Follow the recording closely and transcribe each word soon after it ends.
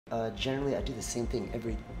Generally, I do the same thing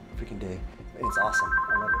every freaking day. And it's awesome.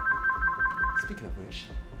 I love it. Speaking of which,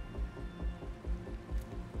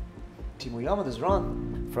 Team Oyama, this is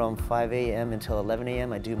Ron. From 5 a.m. until 11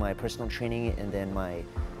 a.m. I do my personal training and then my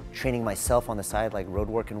training myself on the side, like road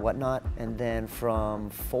work and whatnot. And then from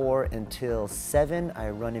 4 until 7, I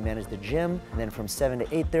run and manage the gym. And then from 7 to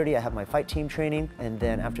 8:30, I have my fight team training. And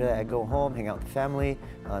then after that, I go home, hang out with the family,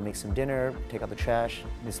 make some dinner, take out the trash,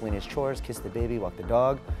 miscellaneous chores, kiss the baby, walk the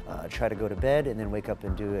dog, try to go to bed, and then wake up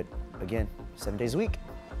and do it again, 7 days a week.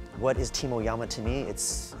 What is Team Oyama to me?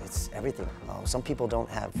 It's everything. Some people don't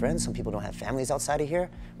have friends, some people don't have families outside of here.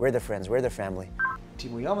 We're their friends, we're their family.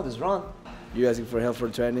 Team Oyama, this is Ron. You asking for help for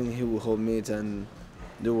training, he will hold meets and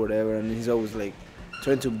do whatever, and he's always like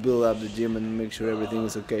trying to build up the gym and make sure everything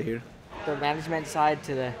is okay here. The management side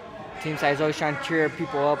to the team side is always trying to cheer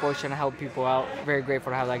people up, always trying to help people out. Very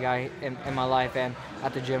grateful to have that guy in my life and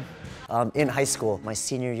at the gym. In high school, my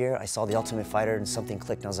senior year, I saw The Ultimate Fighter and something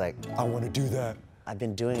clicked and I was like, I want to do that. I've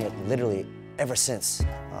been doing it literally ever since.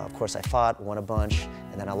 Of course, I fought, won a bunch,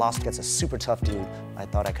 and then I lost against a super tough dude. I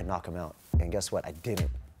thought I could knock him out, and guess what? I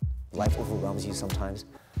didn't. Life overwhelms you sometimes.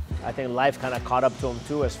 I think life kind of caught up to him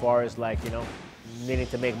too, as far as like, needing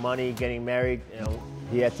to make money, getting married.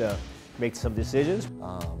 He had to make some decisions.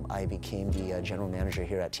 I became the general manager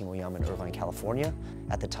here at Team Oyama in Irvine, California.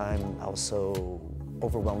 At the time, I was so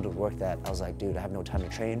overwhelmed with work that I was like, dude, I have no time to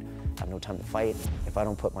train, I have no time to fight. If I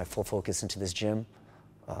don't put my full focus into this gym,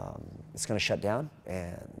 it's gonna shut down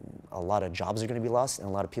and a lot of jobs are gonna be lost and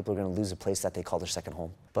a lot of people are gonna lose a place that they call their second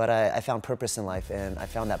home. But I found purpose in life and I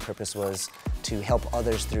found that purpose was to help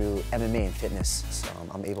others through MMA and fitness. So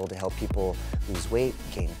I'm able to help people lose weight,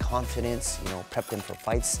 gain confidence, prep them for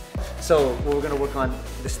fights. So what we're gonna work on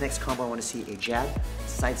this next combo, I wanna see a jab,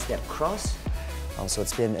 sidestep, cross. So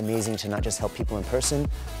it's been amazing to not just help people in person,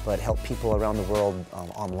 but help people around the world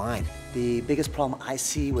online. The biggest problem I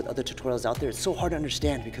see with other tutorials out there, it's so hard to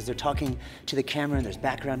understand because they're talking to the camera and there's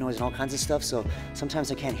background noise and all kinds of stuff, so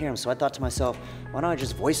sometimes I can't hear them. So I thought to myself, why don't I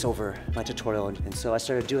just voice over my tutorial? And so I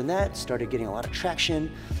started doing that, started getting a lot of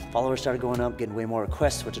traction, followers started going up, getting way more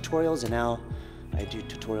requests for tutorials, and now I do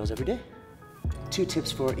tutorials every day. 2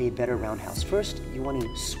 tips for a better roundhouse. First, you want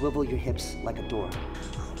to swivel your hips like a door.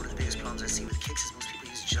 One of the biggest problems I see with kicks is most people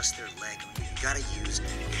use just their leg. You gotta use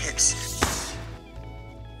your hips.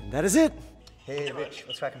 And that is it. Hey, Rich,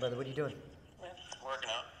 what's cracking, brother? What are you doing? Working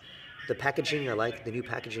out. The packaging, I like. The new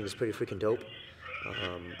packaging is pretty freaking dope.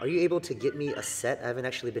 Are you able to get me a set? I haven't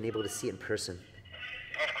actually been able to see it in person.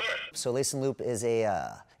 Of course. So Lace and Loop is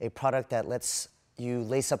a product that lets you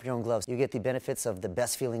lace up your own gloves. You get the benefits of the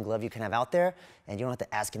best feeling glove you can have out there, and you don't have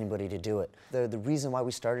to ask anybody to do it. The reason why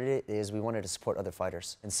we started it is we wanted to support other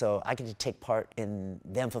fighters. And so I get to take part in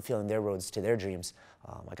them fulfilling their roads to their dreams.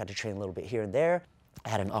 I got to train a little bit here and there. I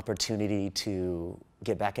had an opportunity to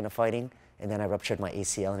get back into fighting, and then I ruptured my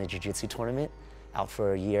ACL in a jiu-jitsu tournament, out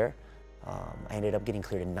for a year. I ended up getting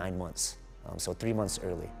cleared in 9 months, so 3 months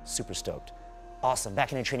early. Super stoked. Awesome,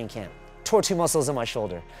 back in a training camp. Tore 2 muscles in my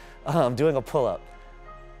shoulder, doing a pull-up.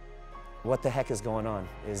 What the heck is going on?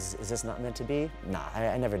 Is this not meant to be? Nah,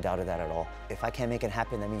 I never doubted that at all. If I can't make it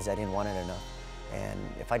happen, that means I didn't want it enough. And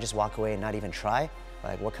if I just walk away and not even try,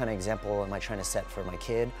 like what kind of example am I trying to set for my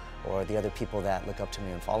kid or the other people that look up to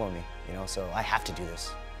me and follow me? So I have to do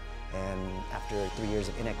this. And after 3 years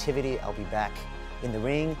of inactivity, I'll be back in the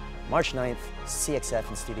ring, March 9th, CXF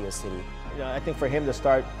in Studio City. I think for him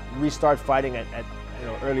to restart fighting at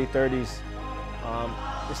early 30s,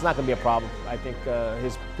 it's not going to be a problem. I think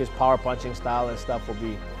his power punching style and stuff will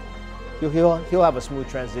be, he'll have a smooth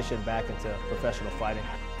transition back into professional fighting.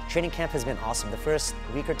 Training camp has been awesome. The first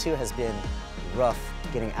week or 2 has been rough,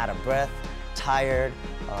 getting out of breath, tired,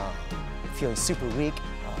 feeling super weak,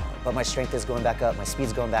 but my strength is going back up, my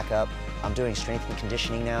speed's going back up. I'm doing strength and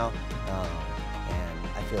conditioning now, and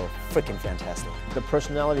I feel freaking fantastic. The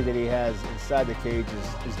personality that he has inside the cage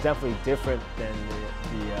is definitely different than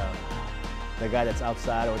the guy that's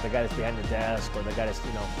outside or the guy that's behind the desk or the guy that's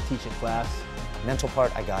teaching class. Mental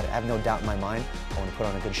part, I got it. I have no doubt in my mind. I want to put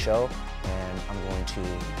on a good show, and I'm going to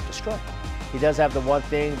destroy. He does have the one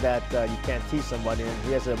thing that you can't teach somebody, and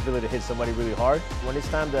he has the ability to hit somebody really hard. When it's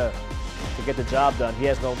time to get the job done, he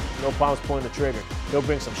has no problems pulling the trigger. He'll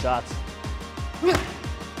bring some shots.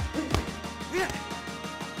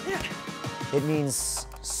 It means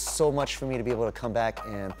so much for me to be able to come back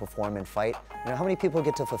and perform and fight. How many people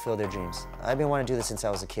get to fulfill their dreams? I've been wanting to do this since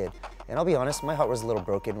I was a kid. And I'll be honest, my heart was a little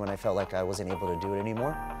broken when I felt like I wasn't able to do it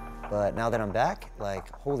anymore. But now that I'm back,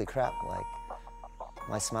 holy crap,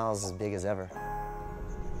 my smile is as big as ever.